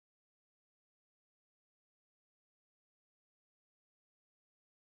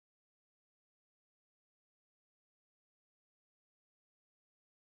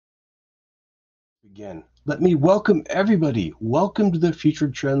Again, let me welcome everybody. Welcome to the Future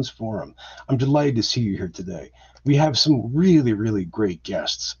Trends Forum. I'm delighted to see you here today. We have some really great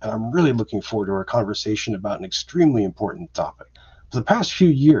guests, and I'm really looking forward to our conversation about an extremely important topic. For the past few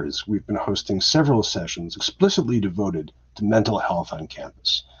years, we've been hosting several sessions explicitly devoted to mental health on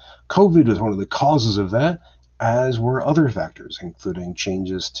campus. COVID was one of the causes of that, as were other factors, including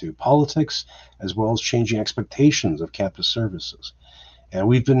changes to politics, as well as changing expectations of campus services. And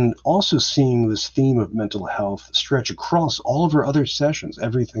we've been also seeing this theme of mental health stretch across all of our other sessions,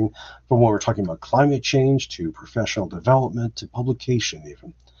 everything from when we're talking about climate change to professional development to publication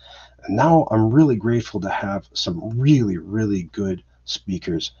even. And now I'm really grateful to have some really good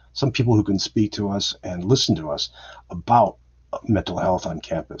speakers, some people who can speak to us and listen to us about mental health on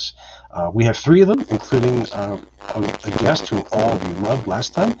campus. We have three of them, including a guest who all of you loved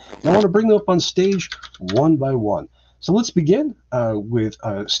last time. And I want to bring them up on stage one by one. So let's begin with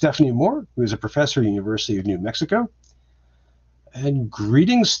Stephanie Moore, who is a professor at the University of New Mexico. And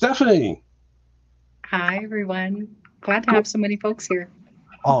greetings, Stephanie. Hi, everyone. Glad to have so many folks here.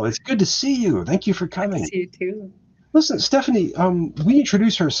 Oh, it's good to see you. Thank you for coming. Good to see you too. Listen, Stephanie, we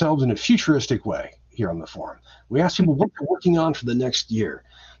introduce ourselves in a futuristic way here on the forum. We ask people what they're working on for the next year.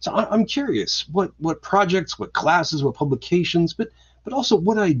 So I'm curious, what projects, what classes, what publications, but also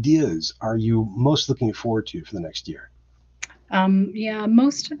what ideas are you most looking forward to for the next year? Yeah,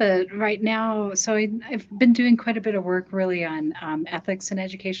 most of it right now. So I've been doing quite a bit of work really on ethics and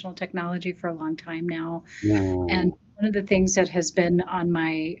educational technology for a long time now. And one of the things that has been on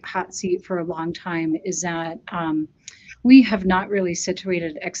my hot seat for a long time is that we have not really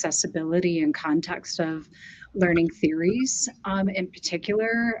situated accessibility in context of learning theories. In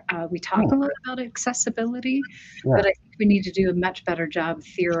particular, we talk a lot about accessibility, but I think we need to do a much better job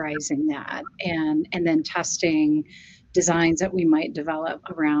theorizing that and then testing designs that we might develop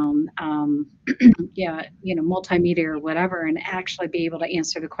around, multimedia or whatever, and actually be able to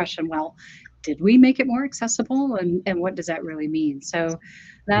answer the question, well, did we make it more accessible? And what does that really mean? So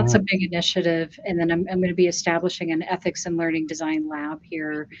that's a big initiative. And then I'm going to be establishing an ethics and learning design lab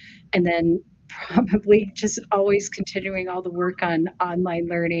here. And then probably just always continuing all the work on online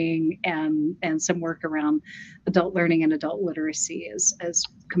learning and some work around adult learning and adult literacy as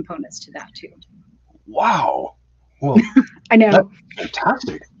components to that too. Wow. Well, I know. That's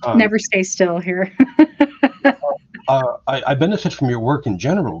fantastic. Never stay still here. I benefit from your work in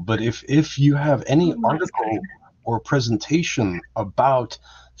general, but if you have any article or presentation about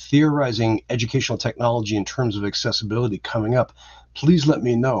theorizing educational technology in terms of accessibility coming up, please let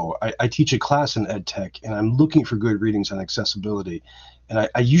me know. I teach a class in ed tech, and I'm looking for good readings on accessibility. And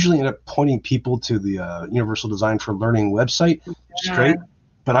I usually end up pointing people to the Universal Design for Learning website, which is great,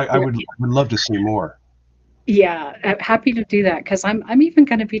 but I would love to see more. Yeah, I'm happy to do that because I'm even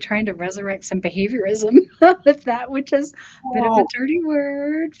going to be trying to resurrect some behaviorism with that, which is a bit of a dirty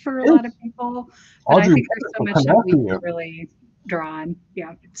word for a lot of people. But Audrey, I think there's so much that we can really draw on.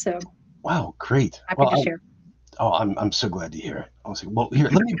 Yeah, so wow, great. Happy to share. Oh, I'm so glad to hear it. Well, here,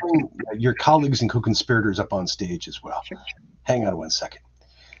 let me bring your colleagues and co-conspirators up on stage as well. Sure. Hang on one second.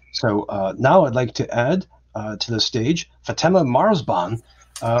 So now I'd like to add to the stage Fatemeh Marzban.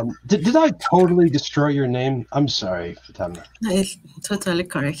 Did I totally destroy your name? I'm sorry, Fatemeh. No, it's totally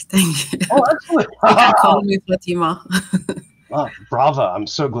correct. Thank you. Oh, excellent. You can call me Fatima. Brava. I'm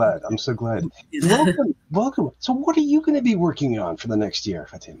so glad. Welcome. So what are you going to be working on for the next year,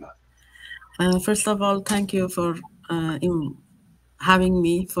 Fatemeh? First of all, thank you for having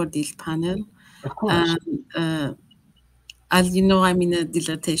me for this panel. Of course. As you know, I'm in a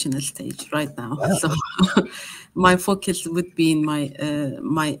dissertation stage right now. Yeah. So my focus would be in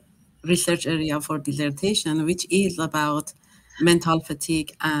my research area for dissertation, which is about mental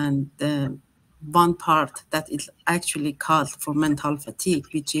fatigue and one part that is actually caused for mental fatigue,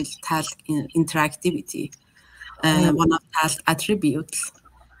 which is task interactivity, one of task attributes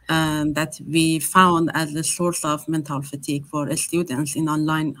that we found as a source of mental fatigue for students in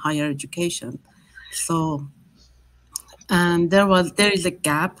online higher education. So, and there is a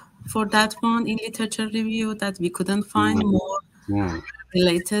gap for that one in literature review that we couldn't find more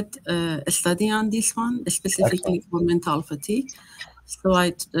related study on this one, specifically for mental fatigue. So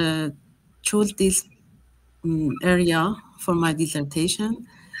I chose this area for my dissertation,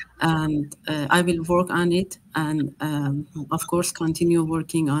 and I will work on it and of course continue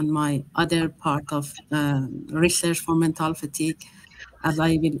working on my other part of research for mental fatigue, as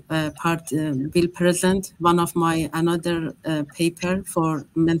I will present one of my another paper for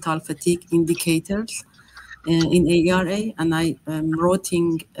mental fatigue indicators in ARA, and I'm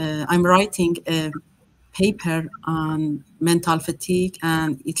writing a paper on mental fatigue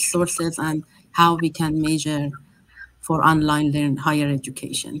and its sources and how we can measure for online higher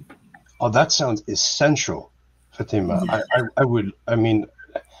education. Oh, that sounds essential, Fatemeh.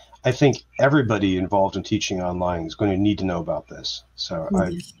 I think everybody involved in teaching online is going to need to know about this. So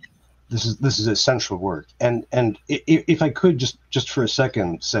this is essential work. And if I could just for a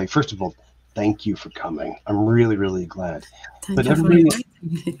second say, first of all, thank you for coming. I'm really, really glad. Thank you for inviting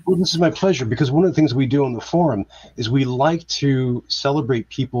me. Well, this is my pleasure, because one of the things we do on the forum is we like to celebrate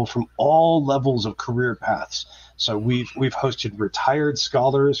people from all levels of career paths. So we've hosted retired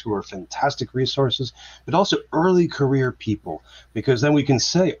scholars who are fantastic resources, but also early career people, because then we can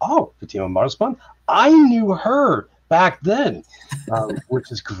say, oh, Fatemeh Marzban, I knew her back then,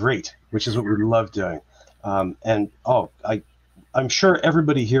 which is great, which is what we love doing. I'm sure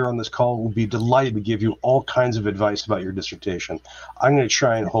everybody here on this call will be delighted to give you all kinds of advice about your dissertation. I'm going to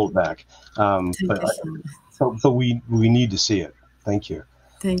try and hold back, but we need to see it. Thank you.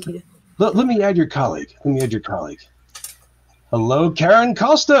 Thank you. Let me add your colleague. Hello, Karen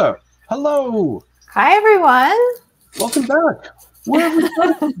Costa. Hello. Hi, everyone. Welcome back. Where have we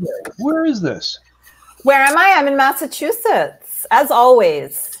gone today? Where is this? Where am I? I'm in Massachusetts, as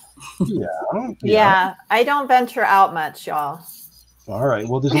always. Yeah. I don't venture out much, y'all. All right.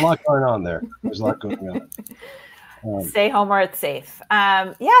 Well, there's a lot going on there. Stay home where it's safe.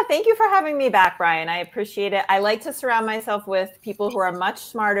 Thank you for having me back, Brian. I appreciate it. I like to surround myself with people who are much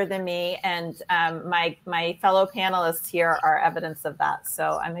smarter than me, and my fellow panelists here are evidence of that.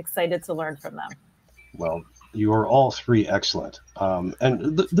 So I'm excited to learn from them. Well, you are all three excellent.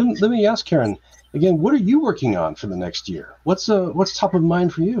 And let me ask Karen again. What are you working on for the next year? What's top of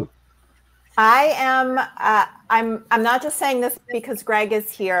mind for you? I am. I'm not just saying this because Greg is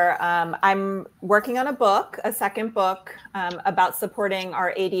here. I'm working on a second book about supporting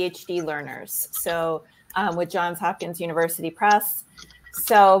our ADHD learners. So with Johns Hopkins University Press.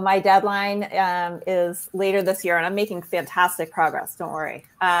 So my deadline is later this year, and I'm making fantastic progress. Don't worry.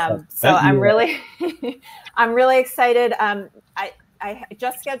 So I'm really, I'm really excited. I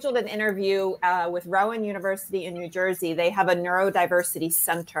just scheduled an interview with Rowan University in New Jersey. They have a neurodiversity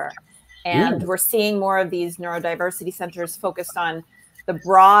center. And we're seeing more of these neurodiversity centers focused on the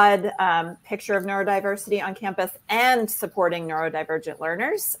broad picture of neurodiversity on campus and supporting neurodivergent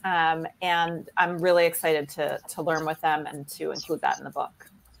learners. And I'm really excited to learn with them and to include that in the book.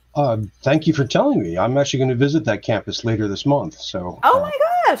 Thank you for telling me. I'm actually going to visit that campus later this month. So. Oh my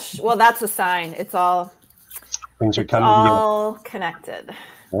gosh! Well, that's a sign. It's all things are coming all connected.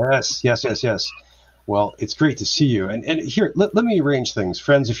 Yes. Well, it's great to see you. And here, let me arrange things.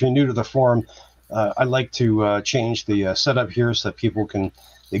 Friends, if you're new to the forum, I like to change the setup here so that people can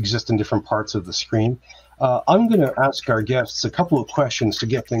exist in different parts of the screen. I'm going to ask our guests a couple of questions to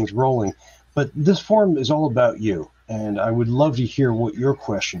get things rolling, but this forum is all about you, and I would love to hear what your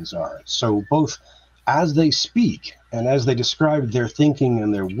questions are. So both as they speak and as they describe their thinking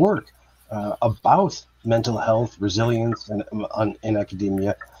and their work about mental health, resilience, and in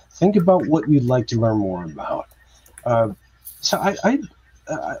academia, think about what you'd like to learn more about. So I'd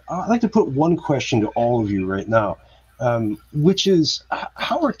like to put one question to all of you right now, which is,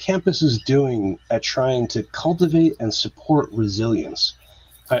 how are campuses doing at trying to cultivate and support resilience?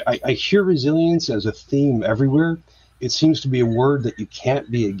 I hear resilience as a theme everywhere. It seems to be a word that you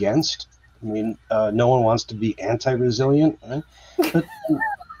can't be against. I mean, no one wants to be anti-resilient, right?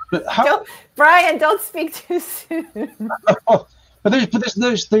 But how? Brian, don't speak too soon. But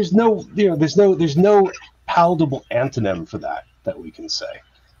there's no palatable antonym for that we can say,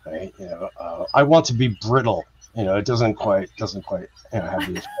 right? I want to be brittle. It doesn't quite have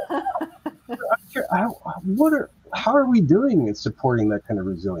the effect. How are we doing in supporting that kind of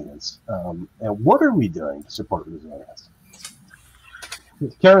resilience? And what are we doing to support resilience?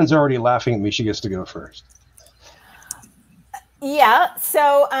 Karen's already laughing at me. She gets to go first. Yeah.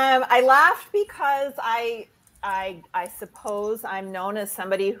 So I laughed because I suppose I'm known as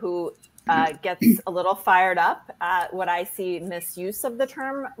somebody who gets a little fired up at what I see misuse of the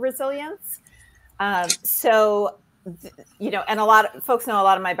term resilience. And a lot of folks know a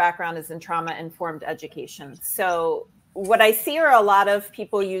lot of my background is in trauma-informed education. So what I see are a lot of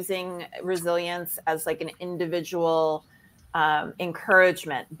people using resilience as like an individual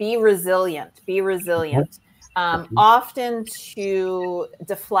encouragement. Be resilient. Often to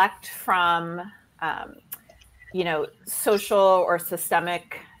deflect from social or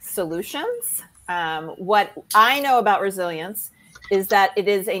systemic solutions. What I know about resilience is that it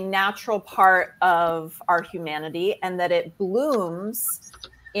is a natural part of our humanity and that it blooms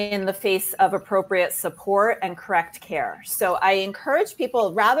in the face of appropriate support and correct care. So I encourage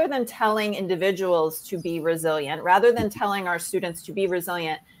people, rather than telling individuals to be resilient, rather than telling our students to be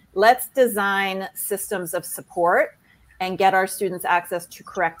resilient, let's design systems of support and get our students access to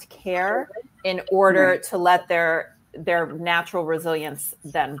correct care in order to let their natural resilience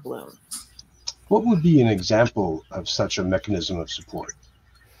then bloom. What would be an example of such a mechanism of support?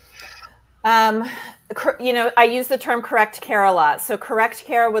 I use the term correct care a lot. So correct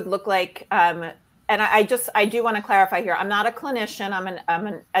care would look like, and I do want to clarify here, I'm not a clinician, I'm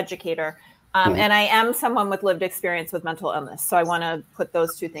an educator. And I am someone with lived experience with mental illness. So I want to put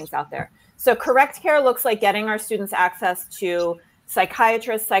those two things out there. So correct care looks like getting our students access to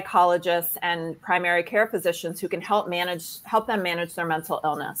psychiatrists, psychologists, and primary care physicians who can help them manage their mental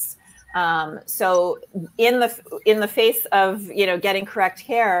illness. So in the face of getting correct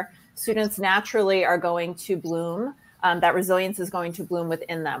care, students naturally are going to bloom. That resilience is going to bloom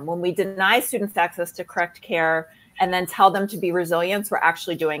within them. When we deny students access to correct care and then tell them to be resilient, we're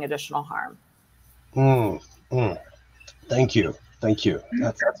actually doing additional harm. Thank you.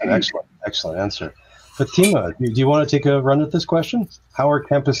 That's an excellent answer. Fatemeh, do you want to take a run at this question? How are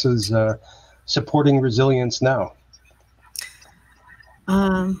campuses supporting resilience now?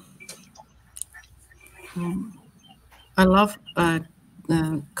 I love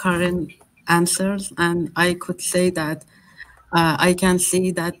Karen answers, and I could say that I can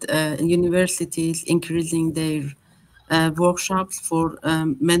see that universities increasing their workshops for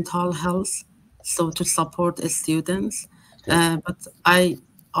mental health, so to support students. But I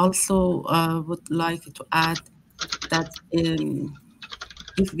also would like to add that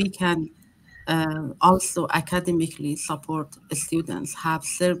if we can also academically support students, have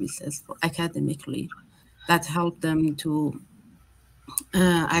services for academically that help them to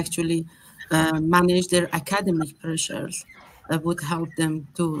actually manage their academic pressures, would help them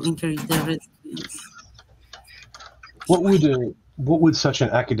to increase their resilience. What would such an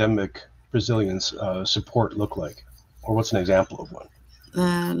academic resilience support look like, or what's an example of one?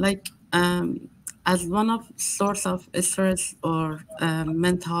 As one of source of stress or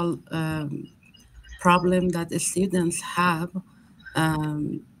mental problem that the students have,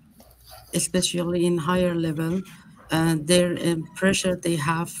 especially in higher level, their pressure they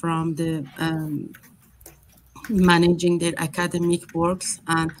have from the managing their academic works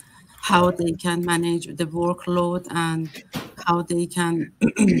and how they can manage the workload and how they can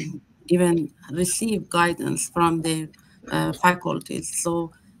even receive guidance from their faculties.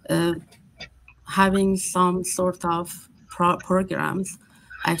 So having some sort of programs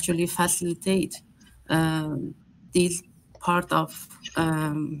actually facilitate these part of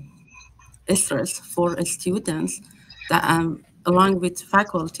stress for students that along with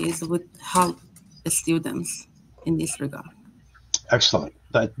faculties would help the students in this regard. Excellent.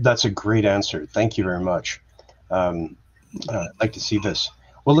 That's a great answer. Thank you very much. I'd like to see this.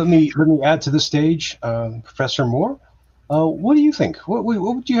 Well, let me add to the stage, Professor Moore. What do you think? What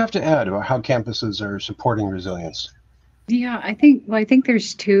would you have to add about how campuses are supporting resilience? Yeah, I think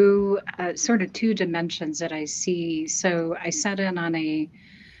there's two dimensions that I see. So I sat in on a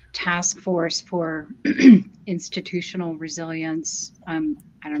task force for institutional resilience. I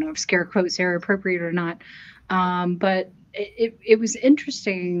don't know if scare quotes are appropriate or not, but it was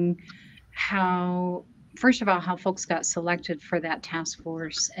interesting how, first of all, how folks got selected for that task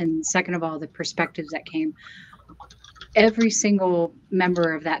force, and second of all, the perspectives that came. Every single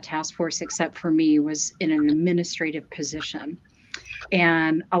member of that task force, except for me, was in an administrative position.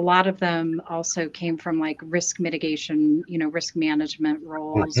 And a lot of them also came from like risk mitigation, risk management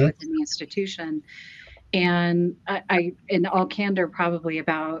roles within the institution. And I, in all candor, probably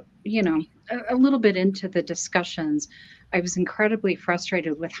about, a little bit into the discussions, I was incredibly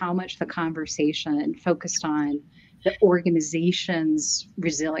frustrated with how much the conversation focused on the organization's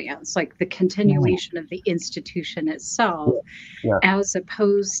resilience, like the continuation of the institution itself, as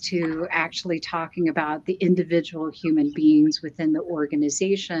opposed to actually talking about the individual human beings within the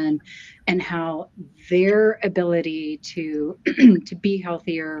organization and how their ability to to be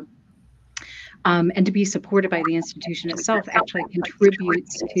healthier and to be supported by the institution itself actually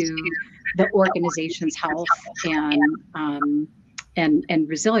contributes to the organization's health and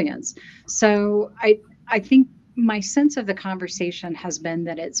resilience. So I think my sense of the conversation has been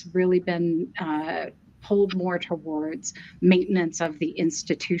that it's really been pulled more towards maintenance of the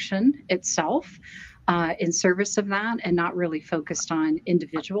institution itself in service of that, and not really focused on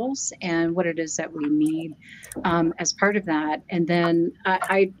individuals and what it is that we need as part of that. And then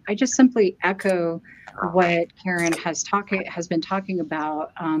I just simply echo what Karen has been talking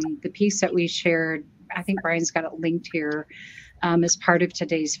about, the piece that we shared. I think Brian's got it linked here. As part of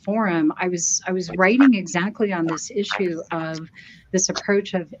today's forum, I was writing exactly on this issue of this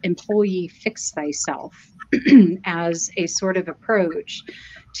approach of employee fix thyself as a sort of approach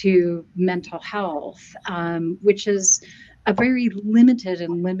to mental health, which is a very limited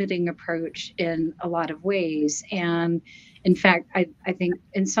and limiting approach in a lot of ways. And in fact, I think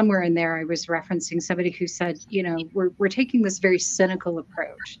in somewhere in there, I was referencing somebody who said, you know, we're taking this very cynical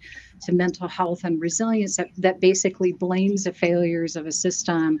approach to mental health and resilience that basically blames the failures of a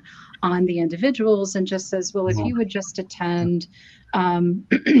system on the individuals and just says, well, if you would just attend,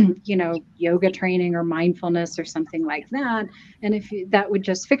 you know, yoga training or mindfulness or something like that, and if you, that would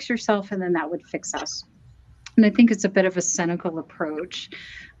just fix yourself, and then that would fix us. And I think it's a bit of a cynical approach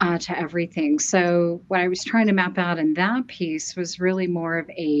to everything. So what I was trying to map out in that piece was really more of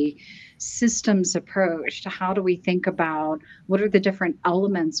a systems approach to how do we think about what are the different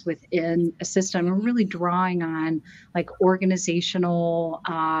elements within a system, and really drawing on like organizational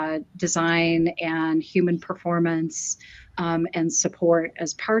design and human performance and support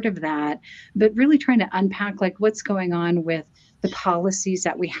as part of that, but really trying to unpack like what's going on with the policies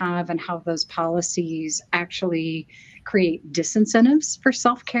that we have and how those policies actually create disincentives for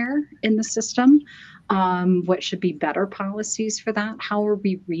self-care in the system. What should be better policies for that? How are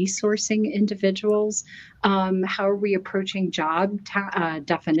we resourcing individuals? How are we approaching job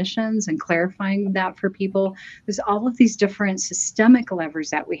definitions and clarifying that for people? There's all of these different systemic levers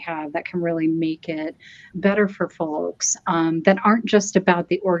that we have that can really make it better for folks, that aren't just about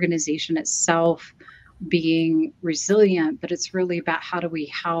the organization itself being resilient, but it's really about how do we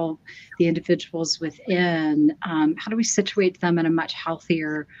help the individuals within, how do we situate them in a much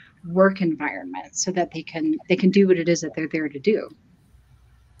healthier work environment so that they can do what it is that they're there to do.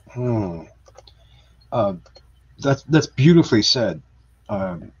 That's beautifully said,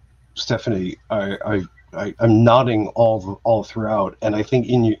 Stephanie. I'm nodding all throughout, and I think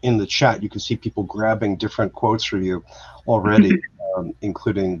in the chat you can see people grabbing different quotes for you already.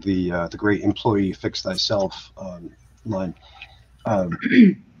 Including the great employee fix thyself line.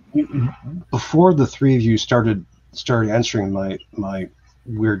 Before the three of you started answering my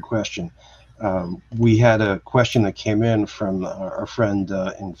weird question, we had a question that came in from our friend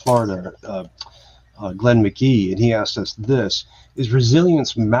in Florida, Glenn McGee, and he asked us this: is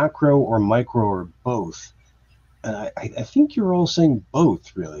resilience macro or micro or both? And I think you're all saying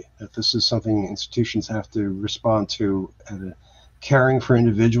both, really, that this is something institutions have to respond to at a caring for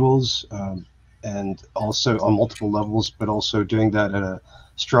individuals, and also on multiple levels, but also doing that in a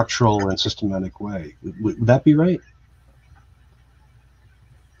structural and systematic way. Would that be right?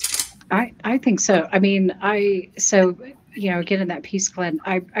 I think so. I mean, you know, again, in that piece, Glenn,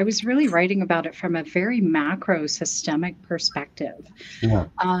 I was really writing about it from a very macro systemic perspective. Yeah.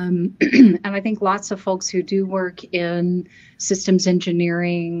 And I think lots of folks who do work in systems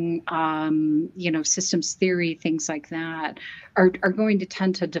engineering, you know, systems theory, things like that, are going to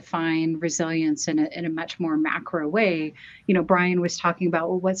tend to define resilience in a much more macro way. You know, Brian was talking about,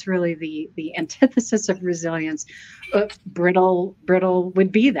 well, what's really the antithesis of resilience? Brittle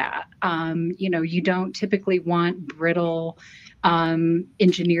would be that. You know, you don't typically want brittle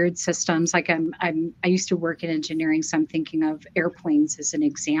engineered systems. Like I used to work in engineering, so I'm thinking of airplanes as an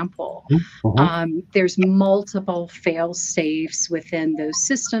example. There's multiple fail safes within those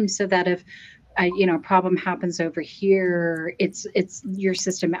systems, so that if you know, a problem happens over here, it's your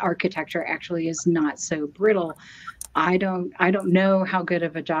system architecture actually is not so brittle. I don't know how good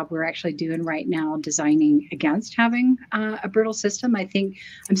of a job we're actually doing right now designing against having a brittle system. I think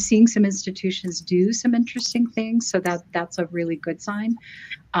I'm seeing some institutions do some interesting things, so that's a really good sign.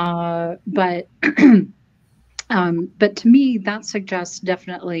 But to me, that suggests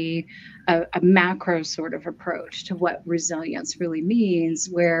definitely a macro sort of approach to what resilience really means,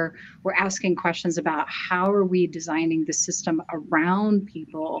 where we're asking questions about how are we designing the system around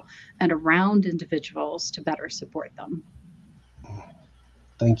people and around individuals to better support them.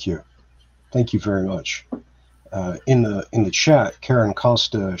 Thank you. Thank you very much. In the chat, Karen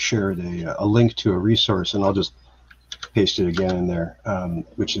Costa shared a link to a resource, and I'll just paste it again in there,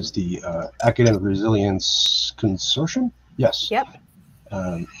 which is the Academic Resilience Consortium. Yes. Yep.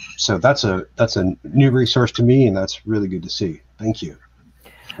 So that's a new resource to me, and that's really good to see. Thank you.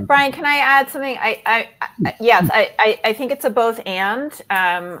 Brian, can I add something? Yes, I think it's a both and.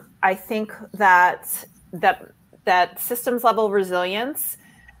 I think that systems level resilience,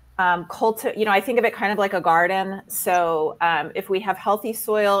 you know, I think of it kind of like a garden. So if we have healthy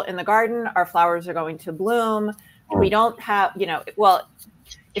soil in the garden, our flowers are going to bloom. We don't have, you know, well,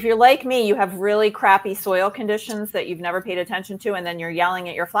 if you're like me, you have really crappy soil conditions that you've never paid attention to, and then you're yelling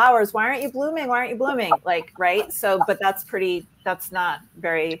at your flowers, why aren't you blooming? Why aren't you blooming? Like, right? So, but that's not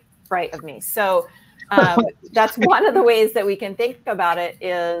very bright of me. So that's one of the ways that we can think about it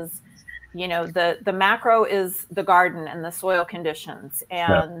is the macro is the garden and the soil conditions,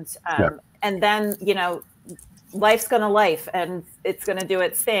 and and then life's gonna life, and it's gonna do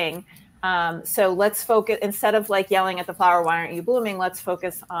its thing. So let's focus, instead of like yelling at the flower, why aren't you blooming? Let's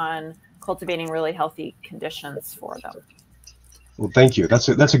focus on cultivating really healthy conditions for them. Well, thank you. That's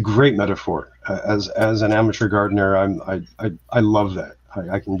a great metaphor. As an amateur gardener, I love that.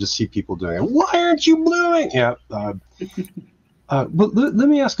 I can just see people doing it. Why aren't you blooming? Yeah. But let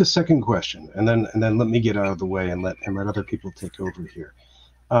me ask a second question, and then let me get out of the way and let other people take over here.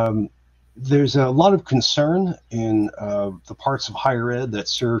 There's a lot of concern in the parts of higher ed that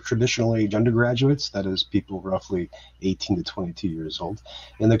serve traditional age undergraduates, that is, people roughly 18 to 22 years old.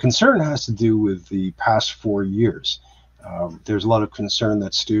 And the concern has to do with the past 4 years. There's a lot of concern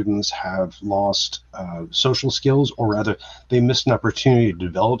that students have lost social skills, or rather, they missed an opportunity to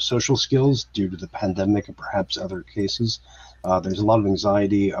develop social skills due to the pandemic and perhaps other cases. There's a lot of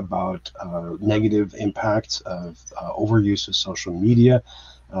anxiety about negative impacts of overuse of social media.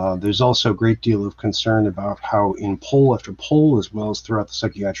 There's also a great deal of concern about how in poll after poll, as well as throughout the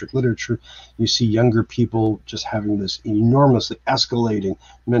psychiatric literature, you see younger people just having this enormously escalating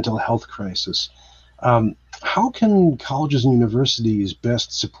mental health crisis. How can colleges and universities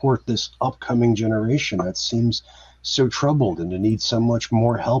best support this upcoming generation that seems so troubled and to need so much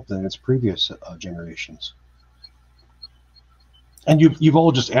more help than its previous generations? And you've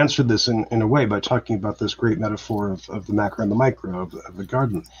all just answered this in a way by talking about this great metaphor of the macro and the micro of the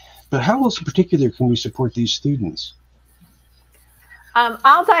garden. But how else in particular can we support these students?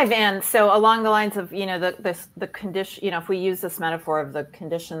 I'll dive in. So along the lines of, the condition, if we use this metaphor of the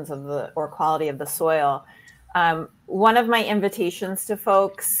conditions of or quality of the soil, one of my invitations to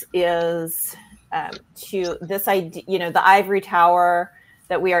folks is to this idea, the ivory tower,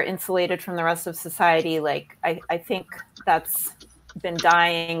 that we are insulated from the rest of society. Like, I think that's been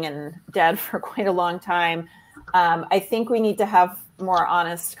dying and dead for quite a long time. I think we need to have more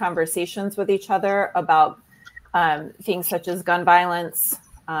honest conversations with each other about things such as gun violence,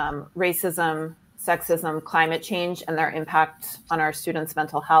 racism, sexism, climate change, and their impact on our students'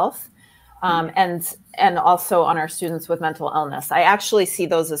 mental health, and also on our students with mental illness. I actually see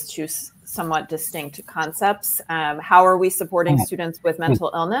those as two somewhat distinct concepts. How are we supporting students with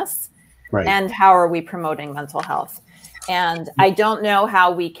mental illness? Right. And how are we promoting mental health? And I don't know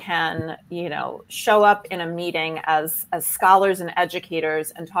how we can, show up in a meeting as scholars and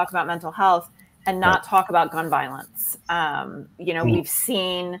educators and talk about mental health and not talk about gun violence. We've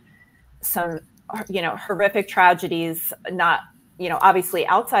seen some, horrific tragedies, not, obviously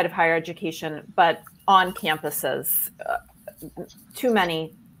outside of higher education, but on campuses, too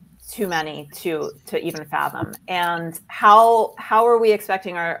many to even fathom. And how are we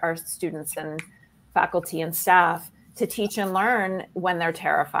expecting our students and faculty and staff to teach and learn when they're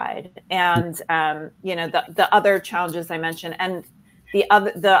terrified? And the other challenges I mentioned, and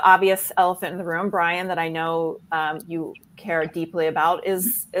the obvious elephant in the room, Brian, that I know you care deeply about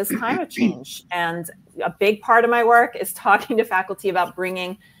is climate change. And a big part of my work is talking to faculty about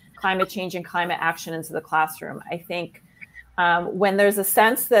bringing climate change and climate action into the classroom. I think when there's a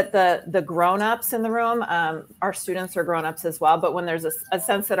sense that the grown-ups in the room, our students are grown-ups as well, but when there's a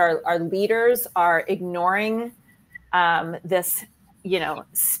sense that our leaders are ignoring this,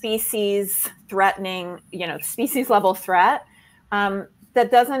 species threatening, species level threat,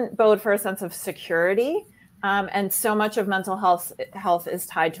 that doesn't bode for a sense of security. And so much of mental health is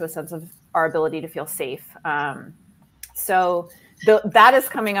tied to a sense of our ability to feel safe. So that is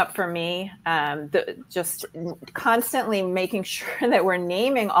coming up for me, just constantly making sure that we're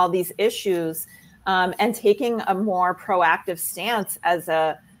naming all these issues and taking a more proactive stance as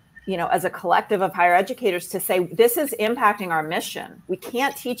a collective of higher educators to say, this is impacting our mission. We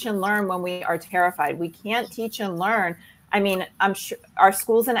can't teach and learn when we are terrified. We can't teach and learn. I mean, I'm sure our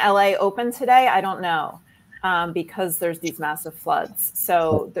schools in LA open today. I don't know, because there's these massive floods.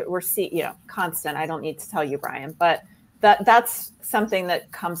 So we're seeing, constant. I don't need to tell you, Brian, but that's something that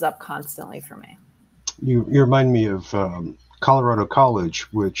comes up constantly for me. You remind me of Colorado College,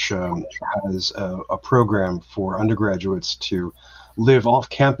 which has a program for undergraduates to live off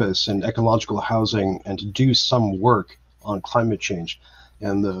campus in ecological housing and to do some work on climate change.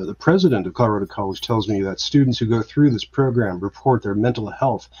 And the president of Colorado College tells me that students who go through this program report their mental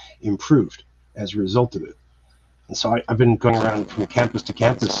health improved as a result of it. And so I've been going around from campus to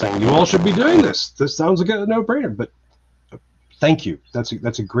campus saying, you all should be doing this. This sounds like a no-brainer, but thank you. That's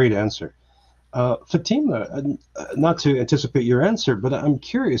a great answer. Fatemeh, not to anticipate your answer, but I'm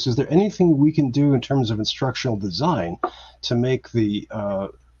curious, is there anything we can do in terms of instructional design to make the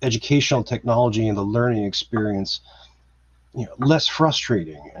educational technology and the learning experience less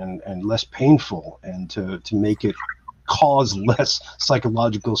frustrating and less painful, and to make it cause less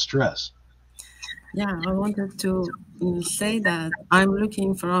psychological stress? Yeah, I wanted to say that I'm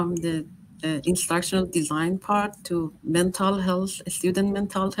looking from the instructional design part to mental health, student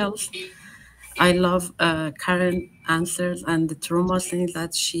mental health. I love Karen answers and the trauma things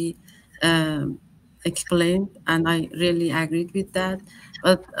that she um, explained, and I really agreed with that.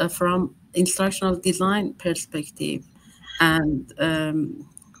 But from instructional design perspective, and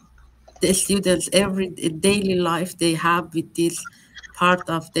the students every daily life they have with this part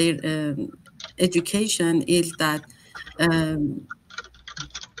of their education is that um,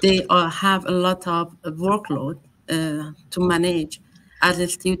 they have a lot of workload to manage as a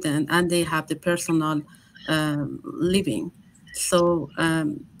student, and they have the personal living. So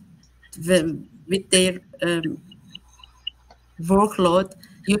with their workload,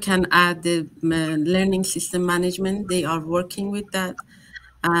 you can add the learning system management. They are working with that,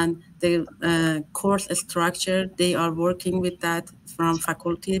 and the course structure. They are working with that from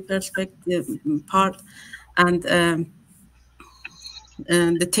faculty perspective part, and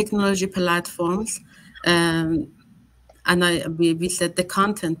the technology platforms. Um, and we said the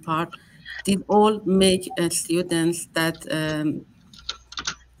content part did all make students that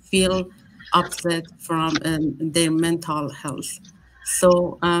feel upset from their mental health.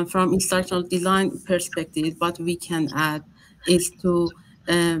 So from instructional design perspective, what we can add is to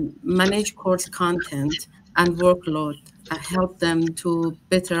manage course content and workload, help them to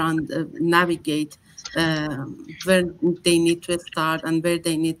better navigate where they need to start and where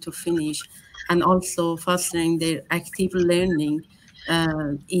they need to finish, and also fostering their active learning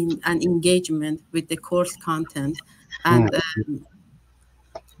in an engagement with the course content. And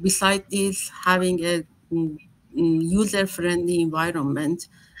besides this, having a user-friendly environment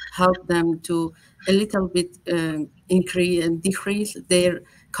help them to a little bit increase and decrease their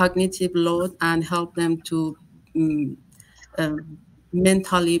cognitive load, and help them to uh,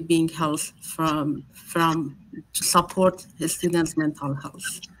 mentally being health from to support the students' mental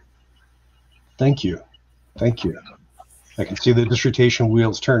health. Thank you. Thank you. I can see the dissertation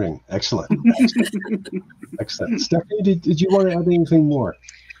wheels turning. Excellent. Excellent. Stephanie, did you want to add anything more?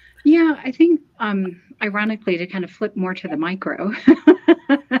 Yeah, I think ironically to kind of flip more to the micro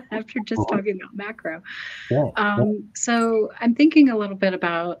after just talking about macro. So I'm thinking a little bit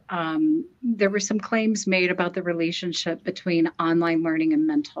about there were some claims made about the relationship between online learning and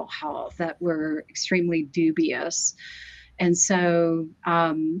mental health that were extremely dubious. And so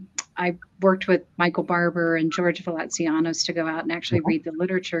I worked with Michael Barber and George Valatsianos to go out and actually read the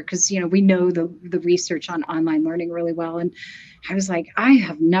literature, because, we know the research on online learning really well. And I was like, I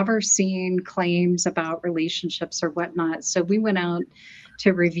have never seen claims about relationships or whatnot. So we went out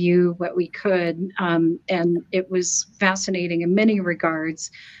to review what we could. And it was fascinating in many regards,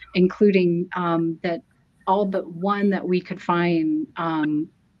 including that all but one that we could find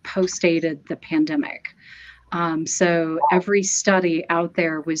postdated the pandemic. So every study out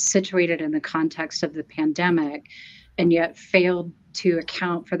there was situated in the context of the pandemic, and yet failed to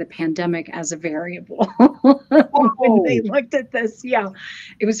account for the pandemic as a variable when they looked at this. Yeah,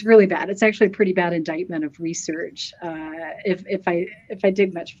 it was really bad. It's actually a pretty bad indictment of research if I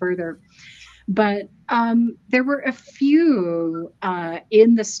dig much further. But there were a few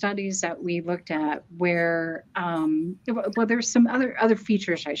in the studies that we looked at where, well, there's some other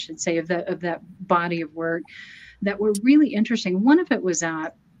features, I should say, of that body of work that were really interesting. One of it was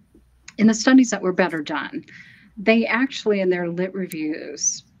that in the studies that were better done, they actually, in their lit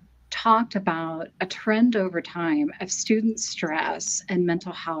reviews, talked about a trend over time of student stress and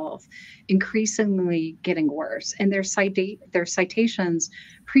mental health increasingly getting worse. And their citations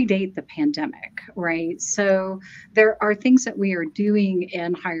predate the pandemic, right? So there are things that we are doing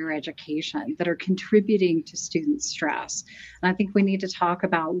in higher education that are contributing to student stress. And I think we need to talk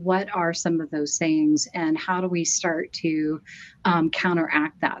about what are some of those things and how do we start to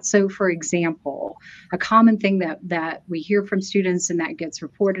counteract that. So for example, a common thing that we hear from students and that gets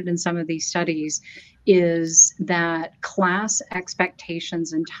reported in some of these studies is that class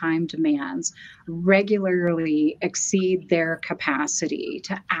expectations and time demands regularly exceed their capacity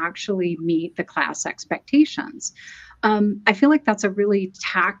to actually meet the class expectations. I feel like that's a really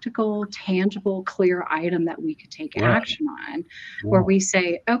tactical, tangible, clear item that we could take action on, where we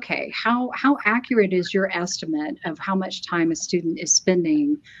say, okay, how accurate is your estimate of how much time a student is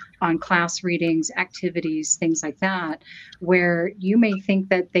spending on class readings, activities, things like that, where you may think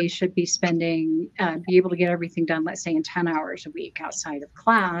that they should be spending, be able to get everything done, let's say in 10 hours a week outside of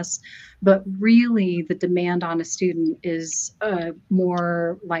class, but really the demand on a student is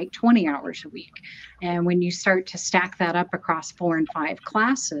more like 20 hours a week. And when you start to stack stack that up across 4 and 5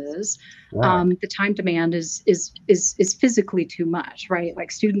 classes, Right. the time demand is physically too much, right?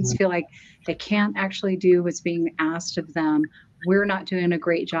 Like students feel like they can't actually do what's being asked of them. We're not doing a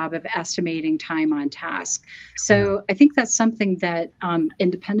great job of estimating time on task. So I think that's something that,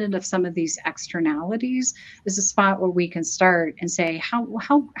 independent of some of these externalities, is a spot where we can start and say, how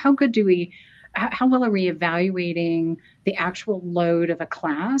good do we, how well are we evaluating the actual load of a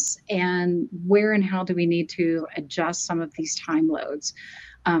class, and where and how do we need to adjust some of these time loads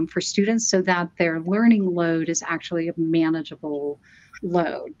for students so that their learning load is actually a manageable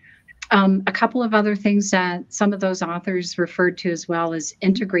load. A couple of other things that some of those authors referred to as well is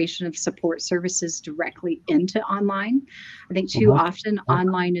integration of support services directly into online. I think too often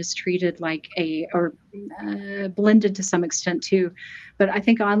online is treated like or blended to some extent too, but I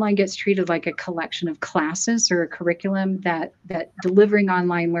think online gets treated like a collection of classes or a curriculum that delivering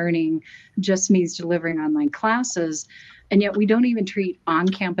online learning just means delivering online classes. And yet we don't even treat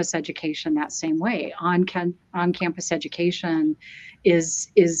on-campus education that same way. On-campus education is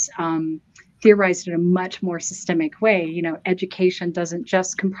theorized in a much more systemic way. You know, education doesn't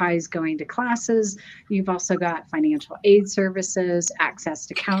just comprise going to classes. You've also got financial aid services, access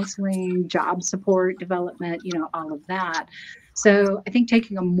to counseling, job support, development, you know, all of that. So I think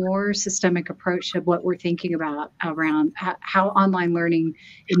taking a more systemic approach to what we're thinking about around how online learning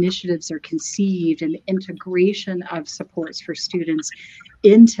initiatives are conceived and the integration of supports for students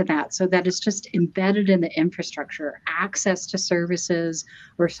into that, so that it's just embedded in the infrastructure. Access to services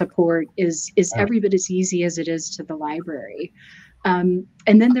or support is every bit as easy as it is to the library. And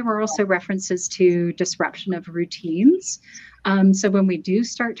then there were also references to disruption of routines. So when we do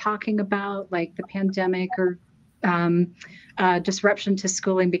start talking about like the pandemic or disruption to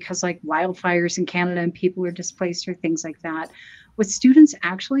schooling because like wildfires in Canada and people were displaced or things like that, what students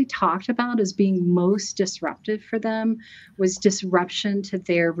actually talked about as being most disruptive for them was disruption to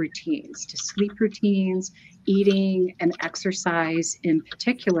their routines, to sleep routines, eating, and exercise in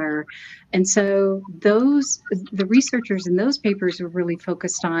particular. And so the researchers in those papers were really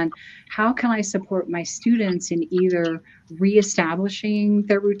focused on how can I support my students in either reestablishing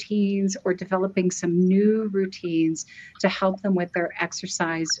their routines or developing some new routines to help them with their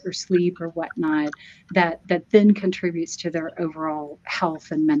exercise or sleep or whatnot that then contributes to their overall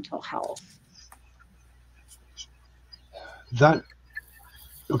health and mental health.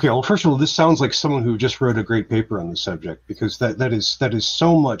 Okay, well, first of all, this sounds like someone who just wrote a great paper on the subject, because that is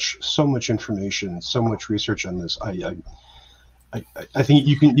so much information, so much research on this. I think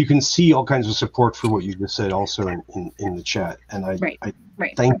you can see all kinds of support for what you just said also in the chat, and I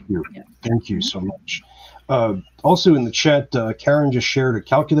thank you, thank you so much. Also in the chat, Karen just shared a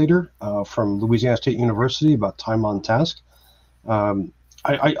calculator from Louisiana State University about time on task.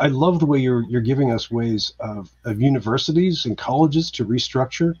 I love the way you're giving us ways of universities and colleges to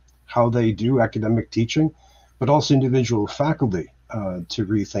restructure how they do academic teaching, but also individual faculty to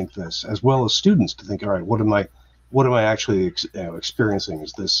rethink this, as well as students to think, all right, what am I actually experiencing?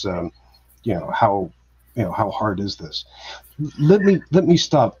 Is this how hard is this? Let me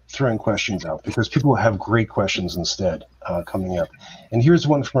stop throwing questions out, because people have great questions instead coming up. And here's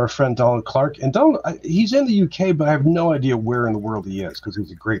one from our friend Donald Clark. And Donald, he's in the UK, but I have no idea where in the world he is, because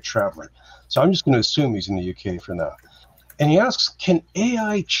he's a great traveler. So I'm just going to assume he's in the UK for now. And he asks, can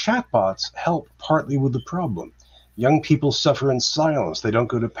AI chatbots help partly with the problem? Young people suffer in silence. They don't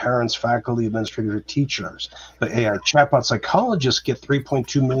go to parents, faculty, administrators, or teachers. But AI chatbot psychologists get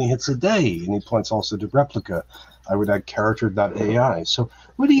 3.2 million hits a day. And he points also to Replica. I would add character.ai. So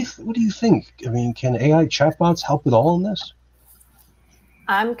what do you think? I mean, can AI chatbots help at all in this?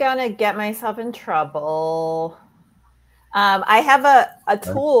 I'm gonna get myself in trouble. I have a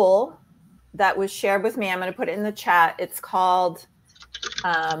tool that was shared with me. I'm gonna put it in the chat. It's called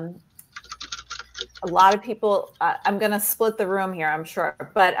a lot of people, I'm going to split the room here, I'm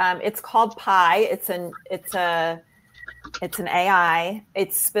sure, but it's called Pi. It's an AI.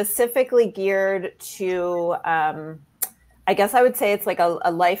 It's specifically geared to, I guess I would say it's like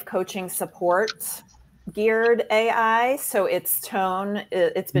a life coaching support geared AI. So its tone,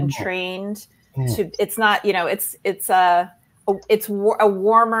 it's been trained to, it's not, it's a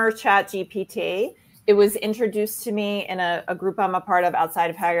warmer Chat GPT. It was introduced to me in a group I'm a part of outside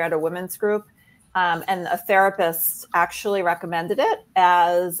of Higher Ed, a women's group. And a therapist actually recommended it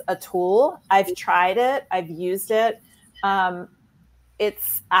as a tool. I've tried it. I've used it.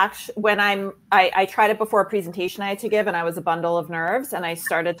 It's actually, when I tried it before a presentation I had to give, and I was a bundle of nerves, and I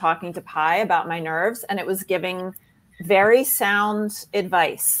started talking to Pi about my nerves, and it was giving very sound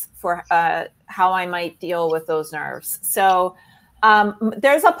advice for how I might deal with those nerves. So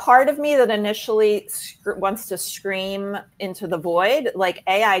There's a part of me that initially wants to scream into the void, like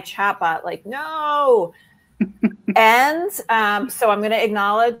AI chatbot, like, no. And so I'm going to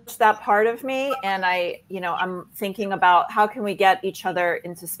acknowledge that part of me. And I'm thinking about how can we get each other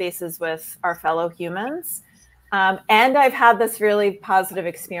into spaces with our fellow humans. And I've had this really positive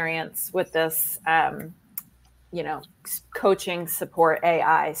experience with this, coaching support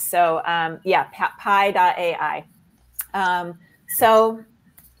AI. So pi.ai. So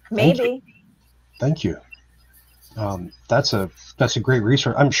maybe. Thank you. That's a great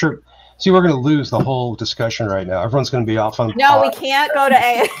resource. I'm sure. See, we're going to lose the whole discussion right now. Everyone's going to be off on. No, we can't go to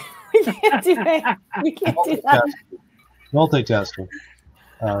AI. We can't do that. We can't do that. Multitasking.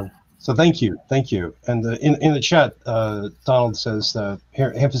 So thank you. And in the chat, Donald says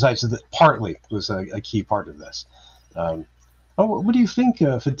emphasizes that partly was a key part of this. What do you think,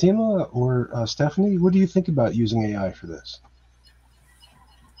 Fatemeh or Stephanie? What do you think about using AI for this?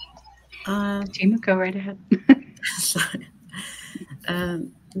 Fatemeh, go right ahead. Sorry.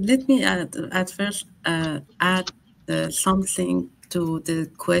 Let me at first add something to the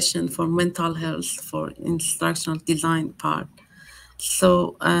question for mental health for instructional design part.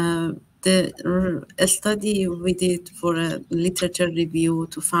 So the study we did for a literature review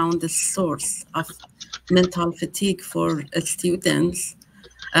to find the source of mental fatigue for students,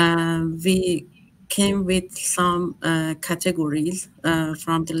 we came with some categories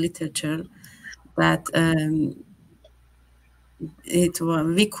from the literature that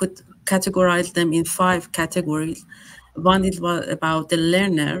we could categorize them in 5 categories. One is about the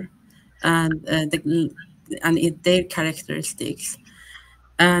learner and their characteristics.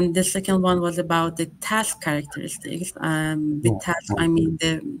 And the second one was about the task characteristics. With task, I mean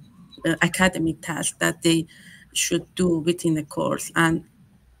the academic task that they should do within the course and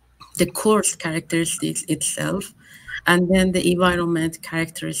the course characteristics itself. And then the environment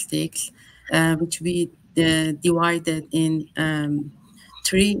characteristics, which we divided in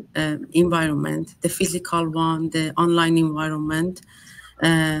 3 environments: the physical one, the online environment,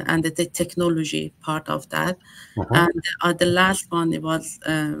 and the technology part of that. And the last one, it was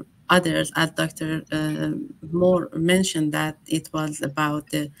others, as Dr. Moore mentioned, that it was about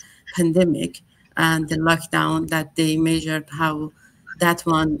the pandemic and the lockdown, that they measured how that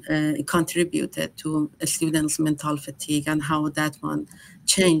one contributed to students' mental fatigue and how that one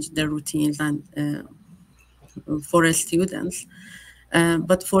changed the routines and for students.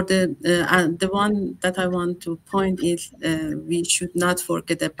 But for the one that I want to point is we should not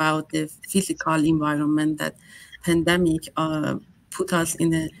forget about the physical environment, that pandemic put us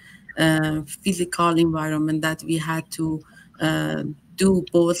in a physical environment that we had to do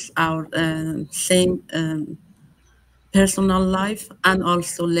both our same personal life and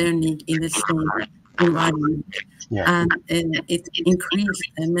also learning in the same environment. And it increased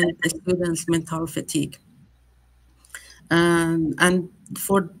students' mental fatigue. And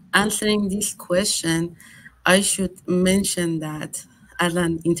for answering this question, I should mention that as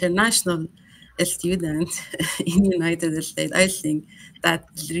an international student in the United States, I think that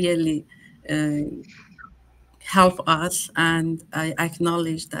really helped us, and I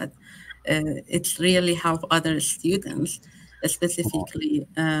acknowledge that it's really helped other students, specifically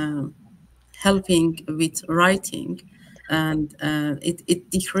helping with writing, and it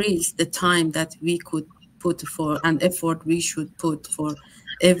decreased the time that we could put for an effort we should put for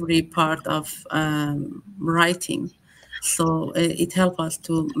every part of writing. So it helped us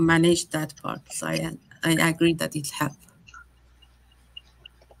to manage that part. So I agree that it helped.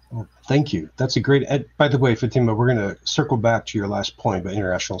 Well, thank you. That's a great. By the way, Fatemeh, we're going to circle back to your last point about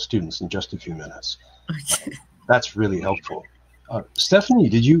international students in just a few minutes. Okay. That's really helpful. Stephanie,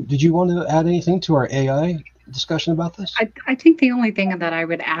 did you want to add anything to our AI discussion about this? I think the only thing that I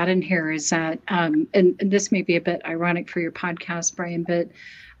would add in here is that, and this may be a bit ironic for your podcast, Brian, but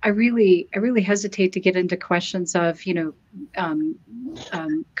I really hesitate to get into questions of,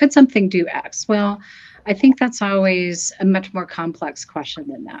 could something do X? Well, I think that's always a much more complex question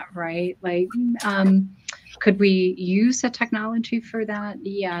than that, right? Like, could we use a technology for that?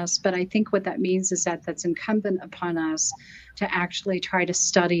 Yes, but I think what that means is that that's incumbent upon us to actually try to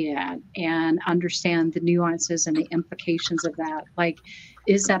study it and understand the nuances and the implications of that. Like,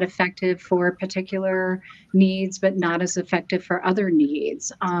 is that effective for particular needs, but not as effective for other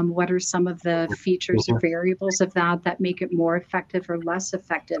needs? What are some of the features or variables of that make it more effective or less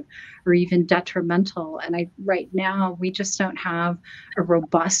effective, or even detrimental? And right now, we just don't have a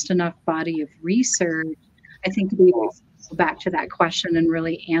robust enough body of research, I think, to be able to go back to that question and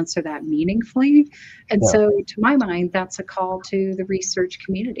really answer that meaningfully. And so to my mind, that's a call to the research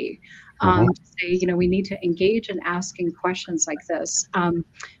community. to say, we need to engage in asking questions like this.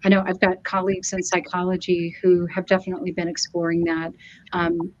 I know I've got colleagues in psychology who have definitely been exploring that,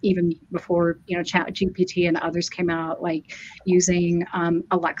 even before, Chat GPT and others came out, like using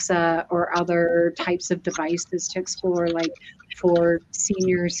Alexa or other types of devices to explore, like, for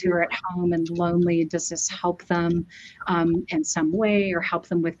seniors who are at home and lonely, does this help them in some way, or help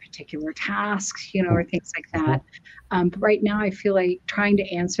them with particular tasks, or things like that. But right now, I feel like trying to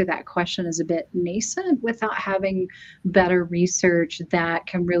answer that question is a bit nascent without having better research that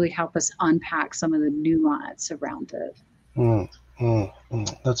can really help us unpack some of the nuance around it.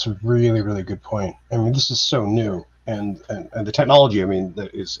 That's a really, really good point. I mean, this is so new, and the technology, I mean,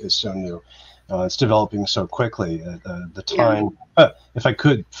 that is so new. It's developing so quickly. The time, if I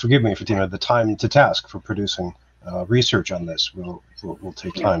could, forgive me, Fatemeh, the time to task for producing research on this will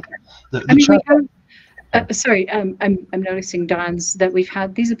take time. Sorry, I'm noticing, Don's, that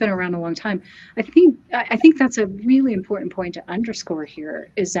these have been around a long time. I think that's a really important point to underscore here,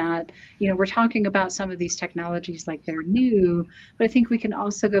 is that, we're talking about some of these technologies like they're new, but I think we can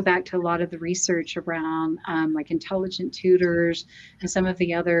also go back to a lot of the research around like intelligent tutors and some of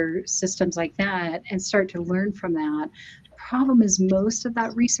the other systems like that, and start to learn from that. Problem is, most of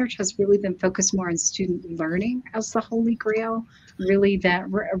that research has really been focused more on student learning as the holy grail, really, that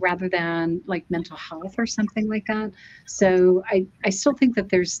rather than like mental health or something like that. So I still think that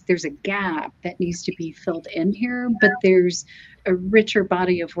there's a gap that needs to be filled in here, but there's a richer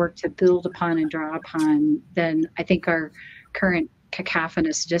body of work to build upon and draw upon than I think our current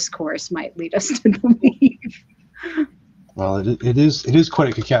cacophonous discourse might lead us to believe. Well, it is quite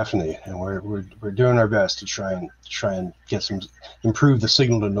a cacophony, and we're doing our best to try and get improve the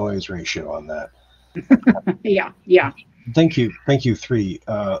signal to noise ratio on that. Yeah. Thank you, three,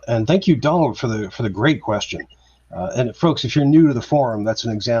 and thank you, Donald, for the great question. And folks, if you're new to the forum, that's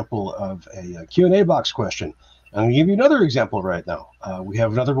an example of a Q&A box question. I'm going to give you another example right now. We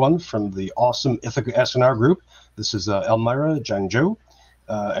have another one from the awesome Ithaca SNR group. This is Elmira Zhangzhou,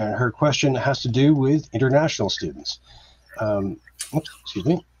 and her question has to do with international students. Excuse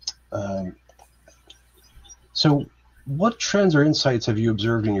me. So what trends or insights have you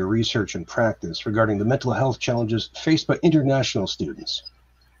observed in your research and practice regarding the mental health challenges faced by international students?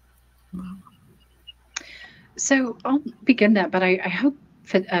 So I'll begin that, but I hope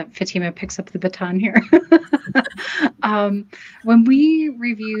Fatemeh picks up the baton here. When we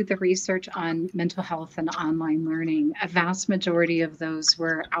reviewed the research on mental health and online learning, a vast majority of those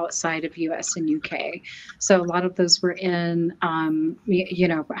were outside of US and UK. So a lot of those were in,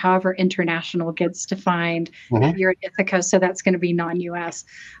 however international gets defined. You're at Ithaca, so that's going to be non-US.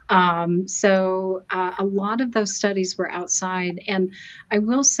 So a lot of those studies were outside. And I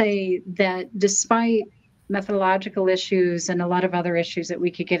will say that despite methodological issues and a lot of other issues that we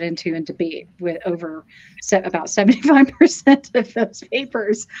could get into and debate with over about 75% of those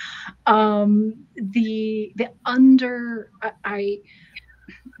papers, the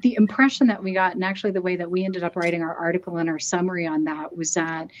impression that we got, and actually the way that we ended up writing our article and our summary on that, was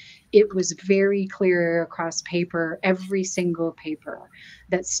that it was very clear across every single paper,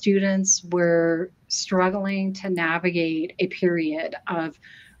 that students were struggling to navigate a period of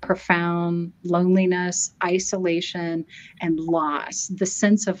profound loneliness, isolation, and loss. The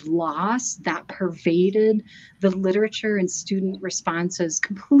sense of loss that pervaded the literature and student responses,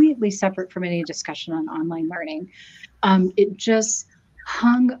 completely separate from any discussion on online learning. It just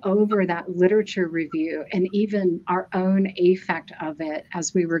hung over that literature review and even our own affect of it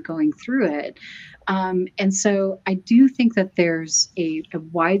as we were going through it. And so I do think that there's a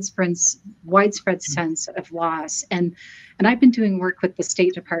widespread sense of loss. And I've been doing work with the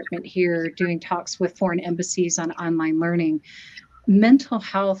State Department here, doing talks with foreign embassies on online learning. Mental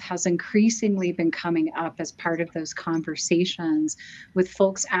health has increasingly been coming up as part of those conversations, with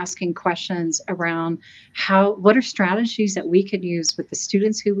folks asking questions around what are strategies that we could use with the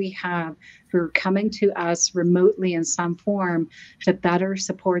students who we have who are coming to us remotely in some form to better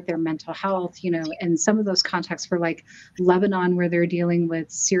support their mental health. And some of those contexts were like Lebanon, where they're dealing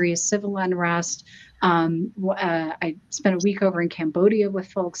with serious civil unrest. I spent a week over in Cambodia with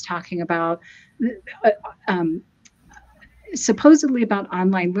folks talking about supposedly about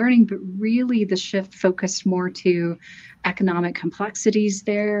online learning, but really the shift focused more to economic complexities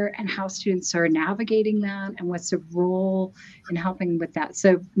there and how students are navigating that and what's the role in helping with that.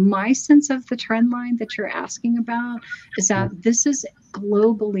 So my sense of the trend line that you're asking about is that this is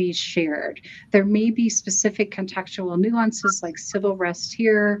globally shared. There may be specific contextual nuances like civil unrest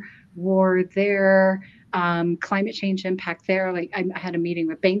here, war there, climate change impact there. Like I had a meeting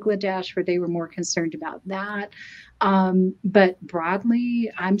with Bangladesh where they were more concerned about that. But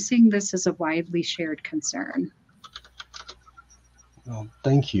broadly, I'm seeing this as a widely shared concern. Well,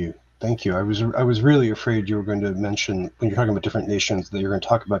 thank you. Thank you. I was really afraid you were going to mention, when you're talking about different nations, that you're going to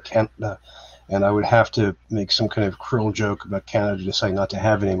talk about Canada, and I would have to make some kind of cruel joke about Canada deciding not to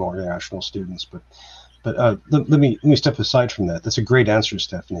have any more international students. But let me step aside from that. That's a great answer,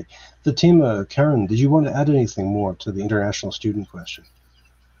 Stephanie. Fatemeh, Karen, did you want to add anything more to the international student question?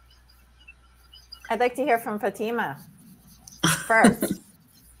 I'd like to hear from Fatemeh first.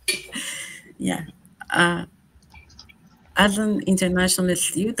 Yeah. As an international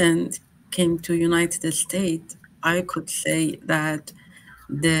student came to United States, I could say that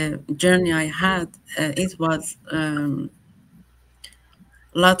the journey I had, it was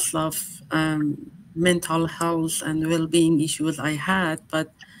lots of mental health and well-being issues I had,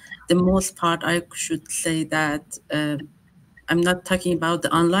 but the most part I should say that I'm not talking about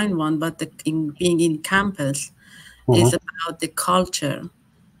the online one, but being in campus is about the culture,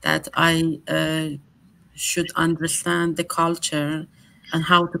 that I should understand the culture and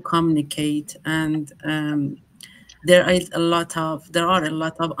how to communicate. And there are a lot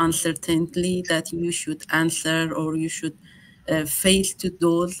of uncertainty that you should answer, or you should face to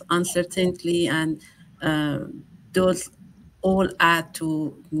those uncertainty, and those all add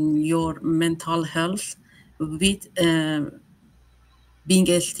to your mental health with being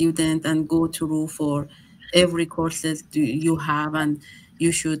a student and go through for every courses you have, and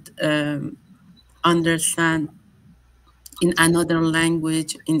you should understand in another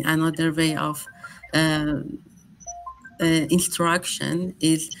language, in another way of instruction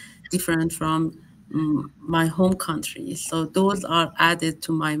is different from my home country. So those are added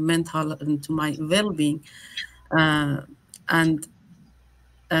to my mental and to my well-being. And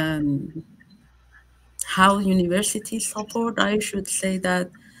how universities support, I should say that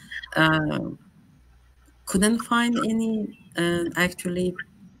couldn't find any actually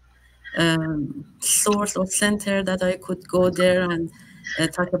source or center that I could go there and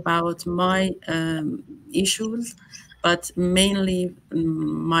talk about my issues, but mainly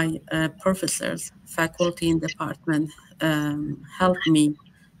my professors, faculty in department helped me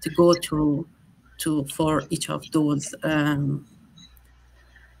to go through for each of those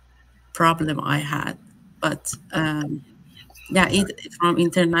problem I had. But yeah, from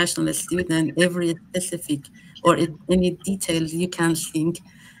international student, every specific or any details you can think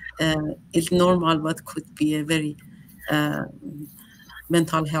is normal, but could be a very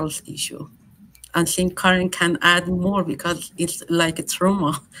mental health issue. I think Karen can add more because it's like a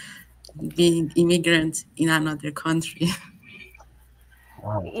trauma being immigrant in another country.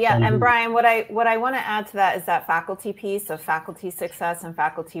 Wow. Yeah, and Brian, what I want to add to that is that faculty piece of faculty success and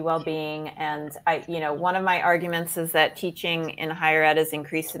faculty well-being. And one of my arguments is that teaching in higher ed is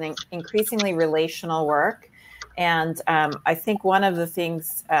increasingly relational work. And I think one of the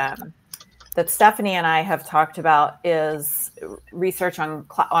things that Stephanie and I have talked about is research on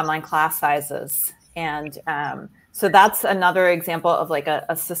online class sizes. And so that's another example of like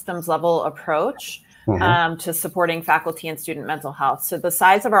a systems level approach to supporting faculty and student mental health. So the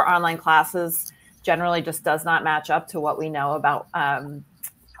size of our online classes generally just does not match up to what we know about,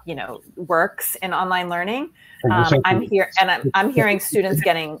 works in online learning. I'm hearing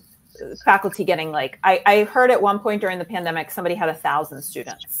faculty getting like, I heard at one point during the pandemic, somebody had 1,000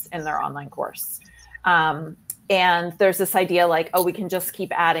 students in their online course. And there's this idea like, oh, we can just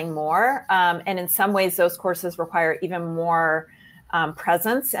keep adding more. And in some ways, those courses require even more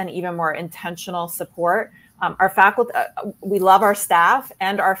presence and even more intentional support. Our faculty, we love our staff,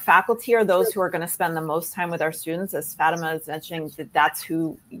 and our faculty are those who are going to spend the most time with our students. As Fatemeh is mentioning, that's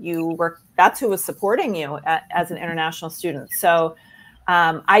who was supporting you as an international student. So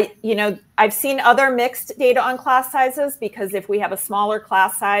I've seen other mixed data on class sizes, because if we have a smaller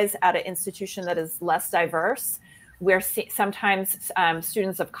class size at an institution that is less diverse, we're sometimes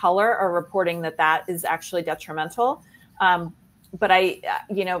students of color are reporting that is actually detrimental. But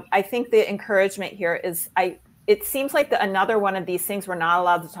I think the encouragement here is it seems like another one of these things we're not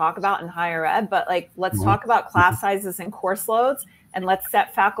allowed to talk about in higher ed, but like, let's talk about class sizes and course loads, and let's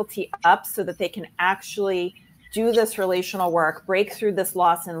set faculty up so that they can actually do this relational work, break through this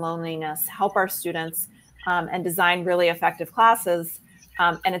loss and loneliness, help our students, and design really effective classes.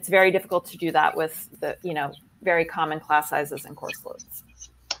 And it's very difficult to do that with the, very common class sizes and course loads.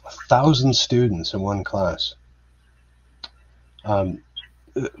 1,000 students in one class.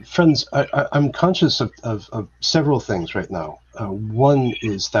 Friends, I'm conscious of several things right now. One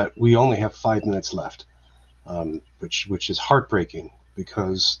is that we only have 5 minutes left, which is heartbreaking,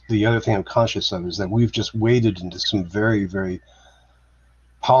 because the other thing I'm conscious of is that we've just waded into some very, very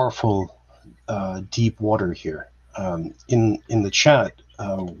powerful, deep water here. In the chat,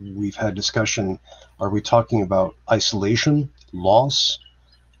 we've had discussion. Are we talking about isolation, loss,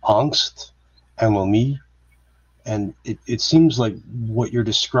 angst, ennui? And it seems like what you're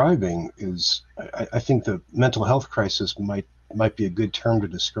describing is, I think the mental health crisis might be a good term to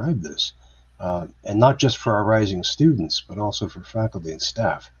describe this, and not just for our rising students, but also for faculty and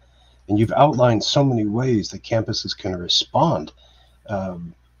staff. And you've outlined so many ways that campuses can respond,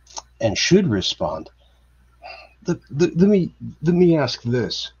 and should respond. Let me ask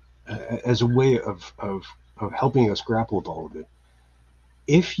this as a way of helping us grapple with all of it.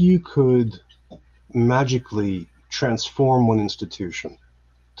 If you could magically transform one institution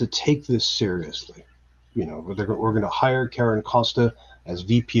to take this seriously, you know, we're going to hire Karen Costa as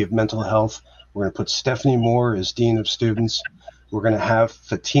VP of Mental Health. We're going to put Stephanie Moore as Dean of Students. We're going to have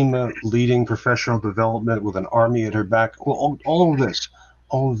Fatemeh leading professional development with an army at her back. Well, all of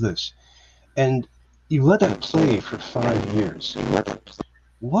this. And you let that play for 5 years.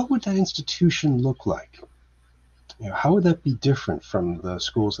 What would that institution look like? You know, how would that be different from the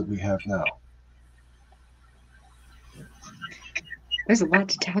schools that we have now? There's a lot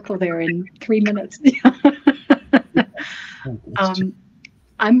to tackle there in 3 minutes. I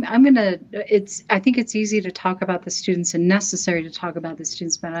think it's easy to talk about the students and necessary to talk about the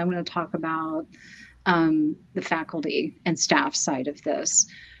students, but I'm going to talk about the faculty and staff side of this.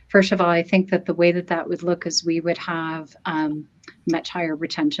 First of all, I think that the way that would look is we would have much higher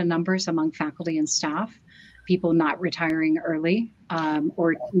retention numbers among faculty and staff, people not retiring early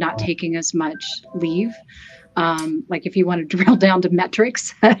or not taking as much leave. Like if you want to drill down to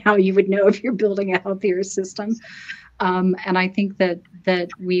metrics, how you would know if you're building a healthier system. And I think that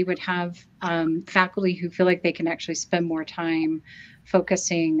we would have faculty who feel like they can actually spend more time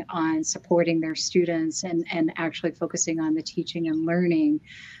focusing on supporting their students and actually focusing on the teaching and learning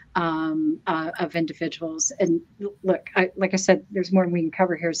of individuals. And look, like I said, there's more than we can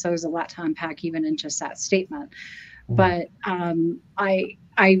cover here, so there's a lot to unpack even in just that statement. But I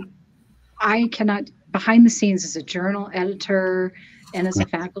cannot, behind the scenes as a journal editor and as a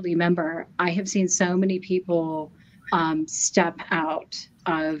faculty member, I have seen so many people step out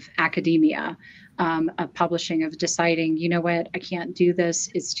of academia, of publishing, of deciding, you know what, I can't do this,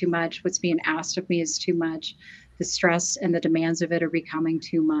 it's too much, what's being asked of me is too much, the stress and the demands of it are becoming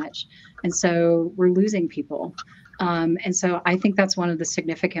too much. And so we're losing people. And so I think that's one of the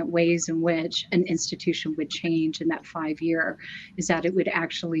significant ways in which an institution would change in that 5 year, is that it would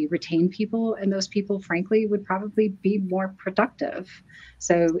actually retain people, and those people, frankly, would probably be more productive.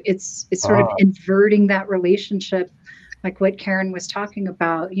 So it's sort of inverting that relationship, like what Karen was talking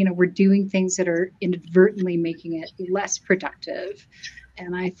about. You know, we're doing things that are inadvertently making it less productive,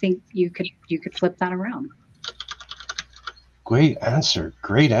 and I think you could flip that around. Great answer.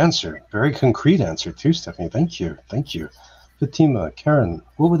 Very concrete answer too, Stephanie. Thank you. Fatemeh, Karen,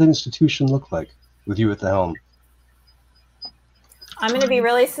 what would the institution look like with you at the helm? I'm going to be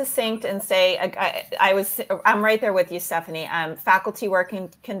really succinct and say I'm right there with you, Stephanie. Faculty working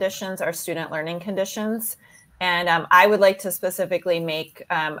conditions are student learning conditions. And I would like to specifically make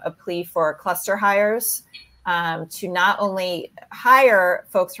a plea for cluster hires, to not only hire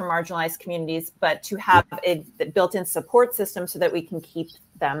folks from marginalized communities, but to have a built-in support system so that we can keep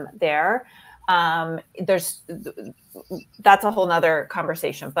them there. That's a whole nother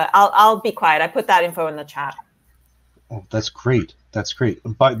conversation, but I'll be quiet. I put that info in the chat. Oh, that's great.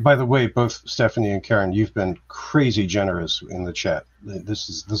 By the way, both Stephanie and Karen, you've been crazy generous in the chat. This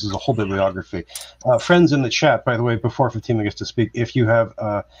is a whole bibliography. Friends in the chat, by the way, before Fatemeh gets to speak, if you have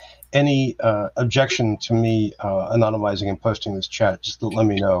any objection to me anonymizing and posting this chat, just let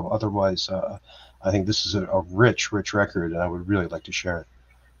me know. Otherwise, I think this is a rich record, and I would really like to share it.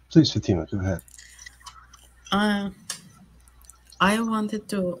 Please, Fatemeh, go ahead. I wanted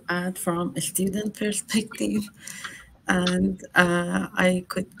to add from a student perspective, and I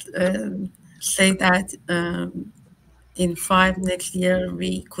could say that in 5 next year,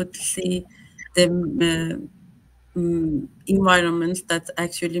 we could see the environments that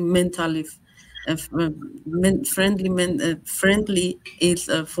actually mentally friendly is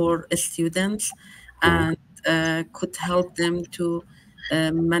for students, and could help them to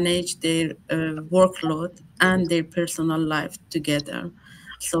manage their workload and their personal life together.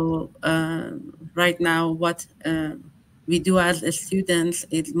 So right now, what we do as students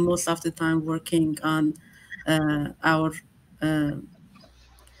is most of the time working on our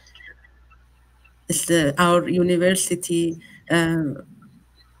university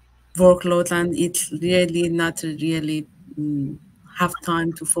workload, and it's really not really have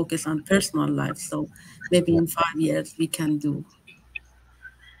time to focus on personal life. So maybe in 5 years we can do.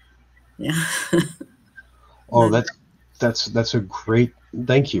 Yeah. Oh, that's a great,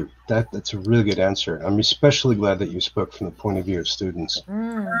 thank you. That's a really good answer. I'm especially glad that you spoke from the point of view of students.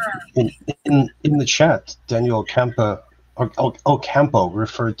 In the chat, Daniel Ocampo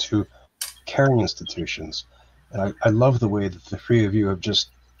referred to caring institutions. And I love the way that the three of you have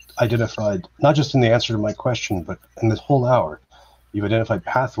just identified, not just in the answer to my question, but in this whole hour, you've identified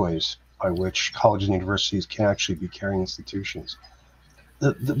pathways by which colleges and universities can actually be caring institutions.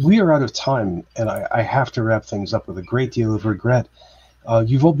 We are out of time, and I have to wrap things up with a great deal of regret.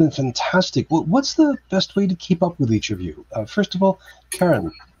 You've all been fantastic. What's the best way to keep up with each of you? First of all,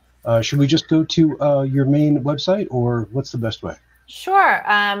 Karen, should we just go to your main website, or what's the best way? Sure.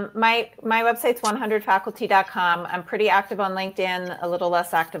 My website's 100faculty.com. I'm pretty active on LinkedIn, a little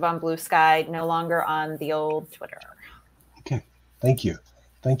less active on Blue Sky, no longer on the old Twitter. Okay. Thank you.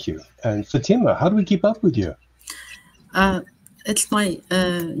 Thank you. And Fatemeh, how do we keep up with you? It's my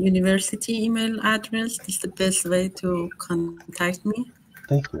university email address. It's the best way to contact me.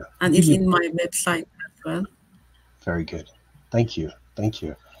 Thank you. And it's in my website as well. Very good. Thank you. Thank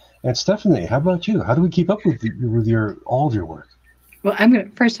you. And Stephanie, how about you? How do we keep up with all of your work? Well, I'm going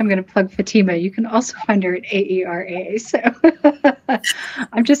to plug Fatemeh. You can also find her at AERA. So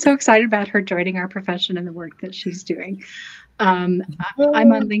I'm just so excited about her joining our profession and the work that she's doing. I'm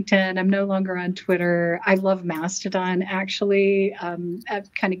on LinkedIn. I'm no longer on Twitter. I love Mastodon, actually. I'm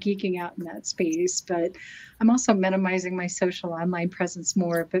kind of geeking out in that space, but I'm also minimizing my social online presence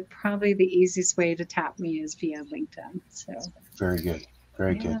more. But probably the easiest way to tap me is via LinkedIn. So very good.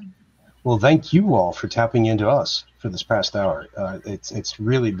 Very good. Well, thank you all for tapping into us for this past hour. It's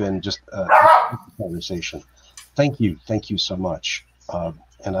really been just a conversation. Thank you so much.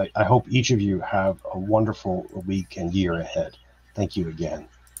 And I hope each of you have a wonderful week and year ahead. Thank you again.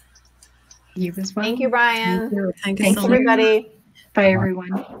 You as well. Thank you, Brian. Thanks so everybody. Bye,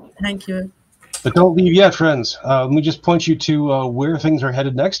 everyone. Thank you. But don't leave yet, friends. Let me just point you to where things are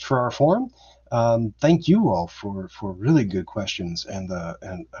headed next for our forum. Thank you all for really good questions and a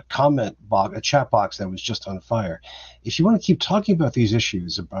comment box, a chat box that was just on fire. If you want to keep talking about these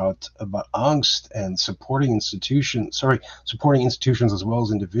issues about angst and supporting institutions as well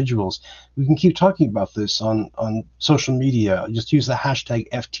as individuals, we can keep talking about this on social media. Just use the hashtag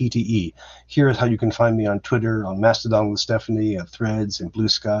FTTE. Here is how you can find me on Twitter, on Mastodon with Stephanie, Threads, and Blue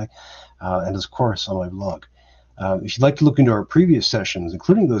Sky, and of course on my blog. If you'd like to look into our previous sessions,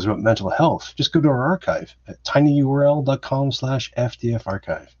 including those about mental health, just go to our archive at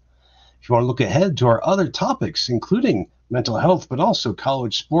tinyurl.com/FDFarchive. If you want to look ahead to our other topics, including mental health, but also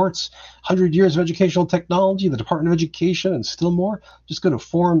college sports, 100 years of educational technology, the Department of Education, and still more, just go to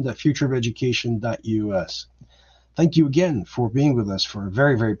forum.futureofeducation.us. Thank you again for being with us for a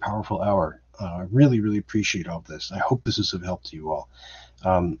very, very powerful hour. I really, really appreciate all this. I hope this is of help to you all.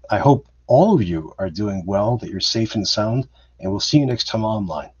 I hope all of you are doing well, that you're safe and sound, and we'll see you next time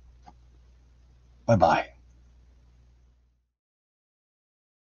online. Bye-bye.